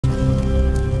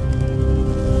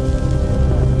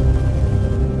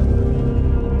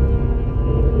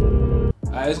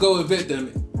Alright, let's go with Victor.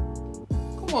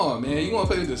 Come on, man. You want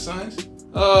to play with the Suns?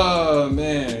 Oh,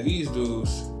 man. These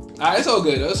dudes. Alright, it's all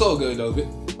good, though. It's all good, though.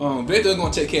 Victor's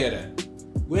going to take care of that.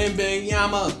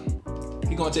 Wembanyama.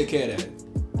 He's going to take care of that.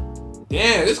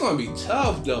 Damn, it's going to be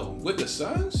tough, though. With the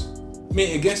Suns? I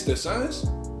mean, against the Suns?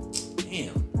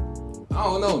 Damn. I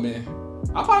don't know, man.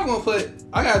 I'm probably going to put...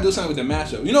 I got to do something with the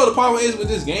matchup. You know the problem is with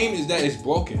this game is that it's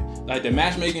broken. Like, the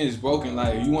matchmaking is broken.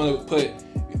 Like, you want to put...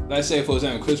 Let's say, for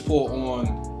example, Chris Paul on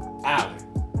Allen.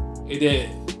 And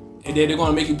then they're going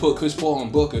to make you put Chris Paul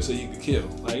on Booker so you can kill.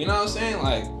 Like, you know what I'm saying?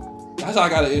 Like, that's all I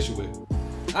got an issue with.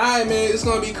 Alright, man. It's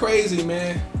going to be crazy,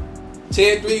 man.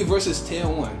 Tier 3 versus Tier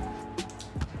 1.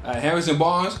 Alright, Harrison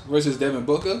Barnes versus Devin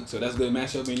Booker. So that's a good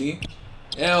matchup we need.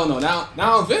 Hell no.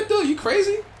 Now Victor, you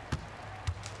crazy?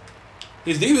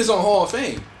 His defense on Hall of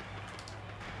Fame.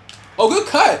 Oh, good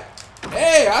cut.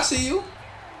 Hey, I see you.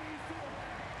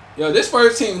 Yo, this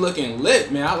Spurs team looking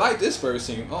lit, man. I like this Spurs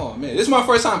team. Oh, man. This is my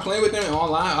first time playing with them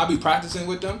online. I'll be practicing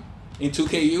with them in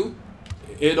 2KU.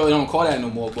 It don't call that no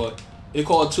more, but it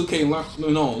called 2K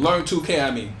Learn 2K,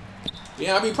 I mean.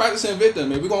 Yeah, I'll be practicing Victor,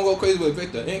 man. We're going to go crazy with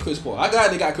Victor and Chris Paul.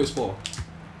 They got Chris Paul.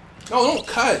 No, don't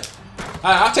cut.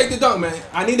 I'll take the dunk, man.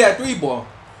 I need that 3-ball.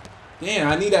 Damn,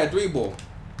 I need that 3-ball.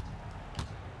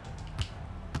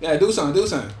 Yeah, do something.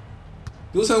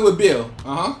 Do something with Bill.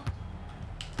 Uh-huh.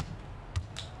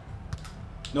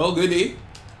 No, good D.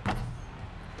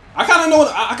 I kind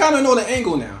of know the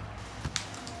angle now.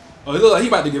 Oh, it looks like he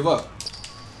about to give up.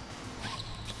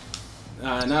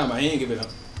 Nah, man, he ain't give it up.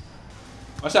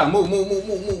 Watch out, move.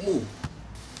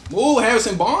 Move,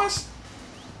 Harrison Barnes.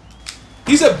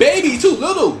 He's a baby too,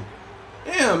 little.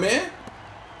 Damn, man.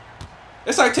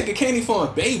 That's like taking candy from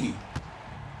a baby.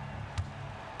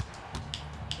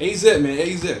 A-zip, man,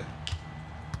 A-zip.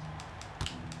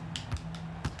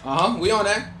 Uh-huh, we on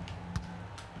that.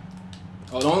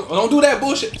 Oh, don't do that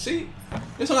bullshit. See?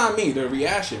 That's what I mean, the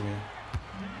reaction, man.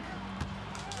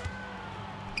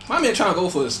 My man trying to go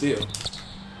for the steal.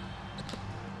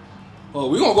 Oh,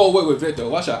 we gonna go away with Victor.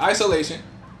 Watch out. Isolation.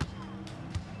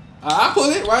 I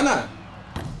put it. Why not?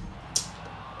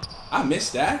 I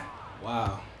missed that.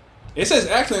 Wow. It says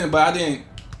excellent, but I didn't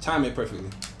time it perfectly.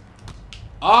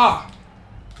 Ah.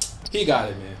 He got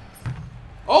it, man.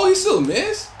 Oh, he still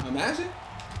missed? Imagine.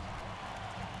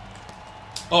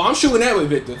 Oh, I'm shooting that with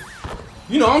Victor.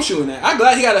 You know I'm shooting that. I'm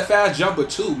glad he got a fast jumper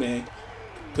too, man.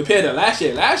 Compared to last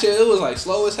year. Last year, it was like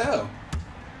slow as hell.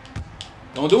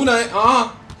 Don't do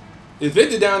nothing. Is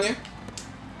Victor down there?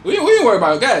 We ain't worry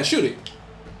about it. Go ahead, shoot it.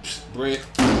 Brick.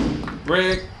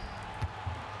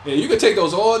 Yeah, you can take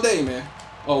those all day, man.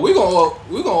 Oh, we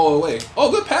gonna all the way.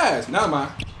 Oh, good pass. Never mind.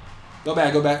 Go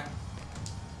back.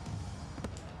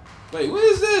 Wait, what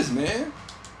is this, man?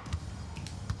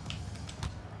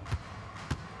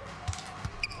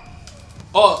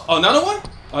 Oh, another one?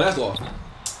 Oh, that's all.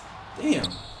 Damn.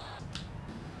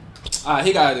 Alright,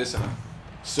 he got it this time.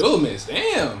 Still missed.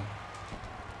 Damn.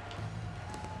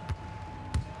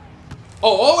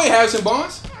 Oh, all the way Harrison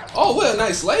Barnes? Oh, what a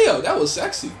nice layup. That was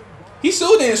sexy. He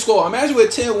still didn't score. Imagine with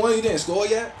 10-1 he didn't score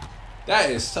yet. That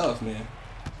is tough, man.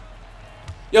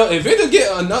 Yo, if Victor get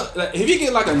another, if he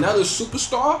get like another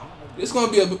superstar, this team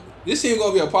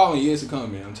gonna be a problem in years to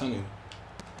come, man. I'm telling you,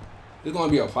 it's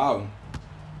gonna be a problem.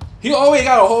 He always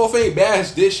got a Hall of Fame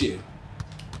badge this year.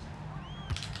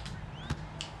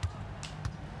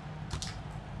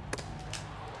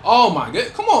 Oh my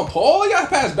god, come on, Paul, you gotta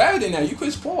pass better than that. You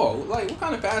Chris Paul, like what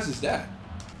kind of pass is that?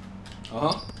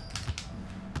 And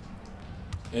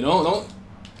don't.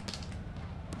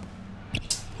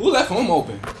 Who left him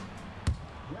open?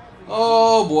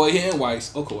 Oh boy, he and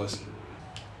Weiss, of course.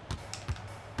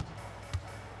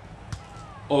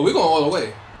 Oh, we're going all the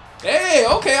way. Hey,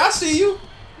 okay, I see you.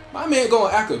 My man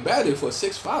going acrobatic for a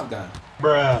 6'5" guy.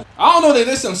 Bruh. I don't know if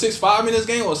there's some 6'5" in this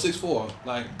game or 6'4".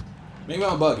 Like, maybe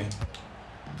I'm bugging.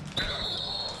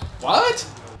 What?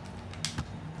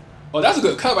 Oh, that's a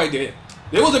good cut right there.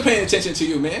 They wasn't paying attention to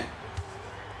you, man.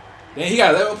 Then he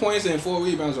got 11 points and 4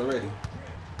 rebounds already.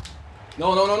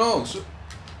 No.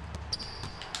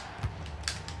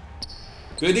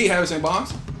 Good D, Harrison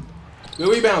Barnes. Good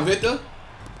rebound, Victor.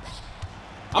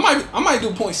 I might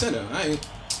do point center.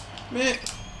 Man.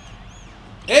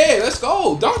 Hey, let's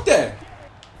go. Dunk that.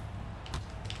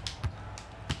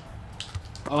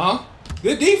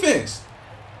 Good defense.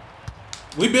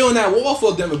 We building that wall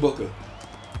for Devin Booker.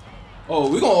 Oh,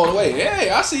 we going all the way.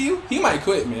 Hey, I see you. He might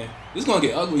quit, man. This is gonna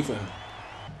get ugly for him.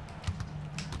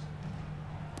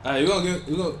 Alright, we're gonna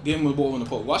give him the ball in the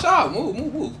post. Watch out.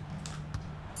 Move.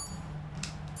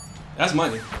 That's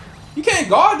money. You can't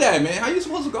guard that, man. How you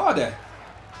supposed to guard that?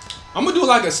 I'm gonna do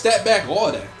like a step back,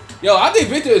 all that. Yo, I think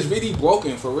Victor is really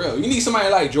broken for real. You need somebody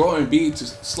like Joel Embiid to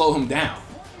slow him down.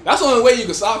 That's the only way you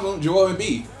can stop him, Joel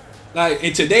Embiid. Like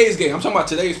in today's game, I'm talking about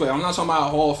today's play. I'm not talking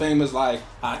about Hall of Famers like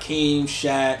Hakeem,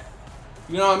 Shaq.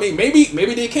 You know what I mean?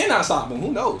 Maybe they cannot stop him.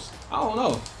 Who knows? I don't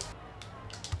know.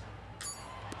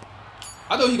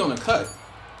 I thought he gonna cut.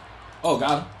 Oh,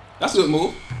 got him. That's a good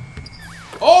move.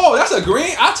 Oh, that's a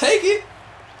green. I take it.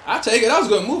 I take it. That was a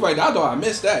good move right there. I thought I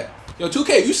missed that. Yo,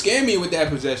 2K, you scared me with that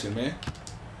possession, man.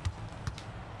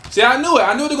 See, I knew it.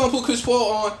 I knew they're gonna put Chris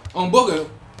Paul on Booker.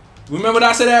 Remember that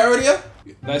I said that earlier?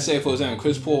 Let's say, for example,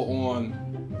 Chris Paul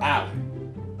on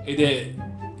Allen. And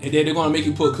then they're gonna make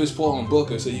you put Chris Paul on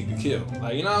Booker so you can kill.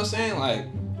 Like, you know what I'm saying? Like,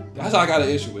 that's all I got an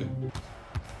issue with.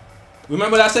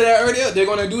 Remember that I said that earlier? They're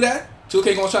gonna do that?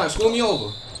 2K gonna try to screw me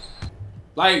over.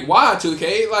 Like, why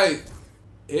 2K? Like,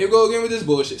 here we go again with this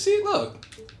bullshit. See, look.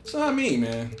 That's what I mean,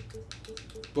 man.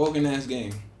 Broken ass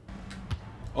game.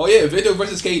 Oh yeah, Victor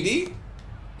versus KD?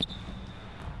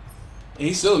 And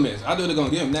he still missed. I thought they're gonna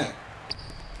give him that.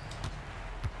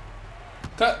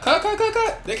 Cut.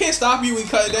 They can't stop you when you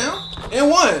cut down. And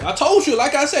one. I told you,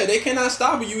 like I said, they cannot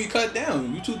stop you when you cut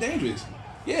down. You too dangerous.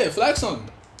 Yeah, flex on him.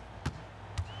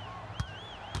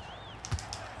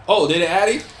 Oh, did it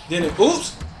Addy? Then it,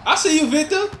 oops. I see you,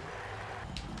 Victor.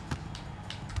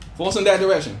 Force in that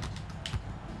direction.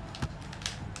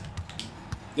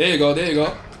 There you go, there you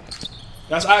go.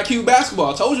 That's IQ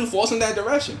basketball. I told you, force in that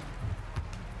direction.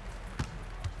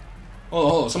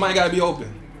 Hold on. Somebody gotta be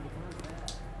open.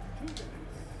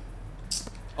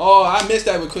 Oh, I missed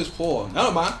that with Chris Paul.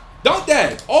 Never mind. Dunk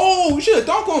that. Oh, you should have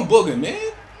dunked on Booker,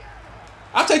 man.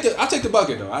 I'll take the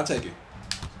bucket though. I'll take it.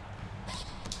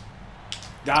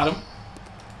 Got him.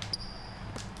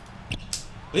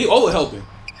 He over helping.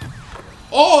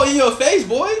 Oh, in your face,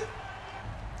 boy.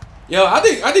 Yo, I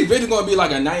think Victor's gonna be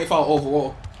like a 95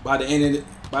 overall by the end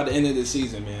of the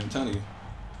season, man. I'm telling you.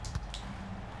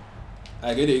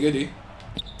 Alright, good D.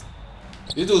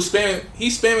 This dude spamming.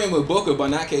 He's spamming with Booker, but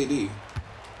not KD.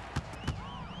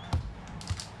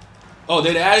 Oh,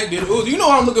 did Addy? Ooh, you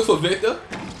know I'm looking for Victor.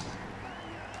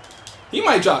 He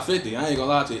might drop 50. I ain't gonna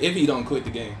lie to you. If he don't quit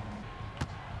the game.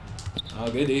 Oh,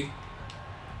 good D.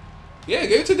 Yeah,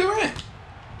 give it to Durant.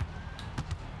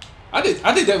 I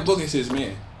think Devin Booker's his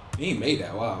man. He made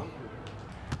that. Wow.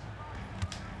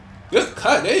 Good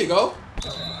cut. There you go.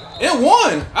 And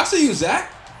one. I see you,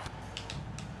 Zach.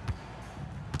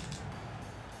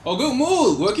 Oh, good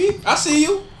move, rookie. I see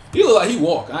you. He look like he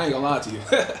walked. I ain't gonna lie to you.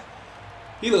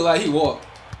 He look like he walked.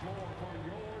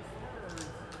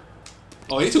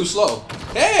 Oh, he too slow.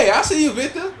 Hey, I see you,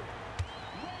 Victor.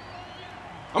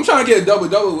 I'm trying to get a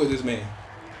double-double with this man.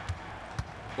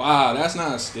 Wow, that's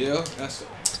not a steal. That's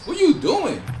what you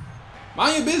doing?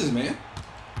 Mind your business, man.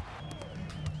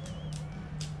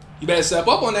 You better step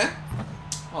up on that.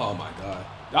 Oh my God,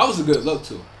 that was a good look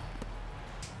too.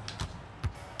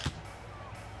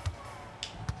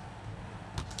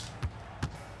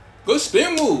 Good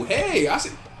spin move. Hey, I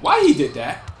see. Why he did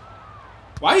that?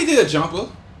 Why he did a jumper?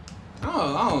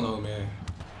 I don't know, man.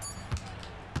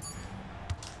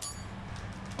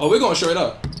 Oh, we're going straight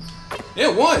up. Yeah,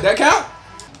 one. That count?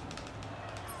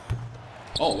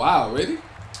 Oh, wow. Really?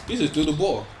 He just threw the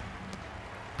ball.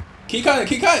 Keep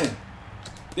cutting.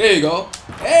 There you go.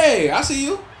 Hey, I see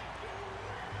you.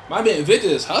 My man Victor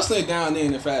is hustling down there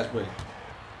in the fast break.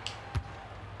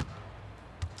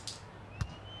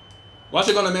 Watch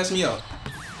it gonna mess me up.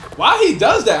 Why he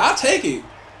does that? I take it.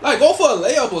 Like, go for a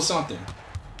layup or something.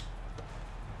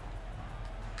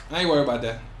 I ain't worried about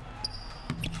that.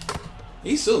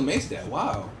 He still makes that.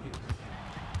 Wow.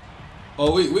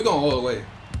 Oh, we're going all the way.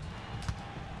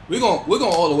 We're going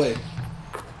all the way.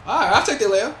 Alright, I'll take the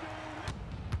layup.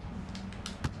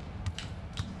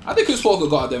 I think Chris Paul could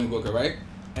guard Devin Booker, right?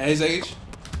 At his age.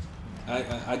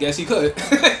 I guess he could.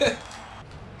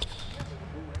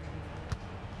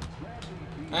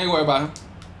 I ain't worried about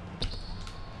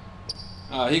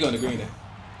him. He going to green it.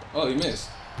 Oh, he missed.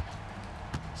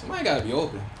 Somebody got to be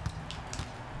open.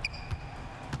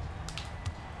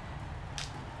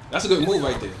 That's a good move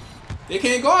right there. They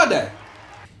can't guard that.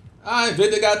 All right,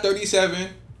 Victor got 37.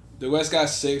 The West got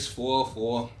 6, 4,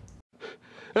 4.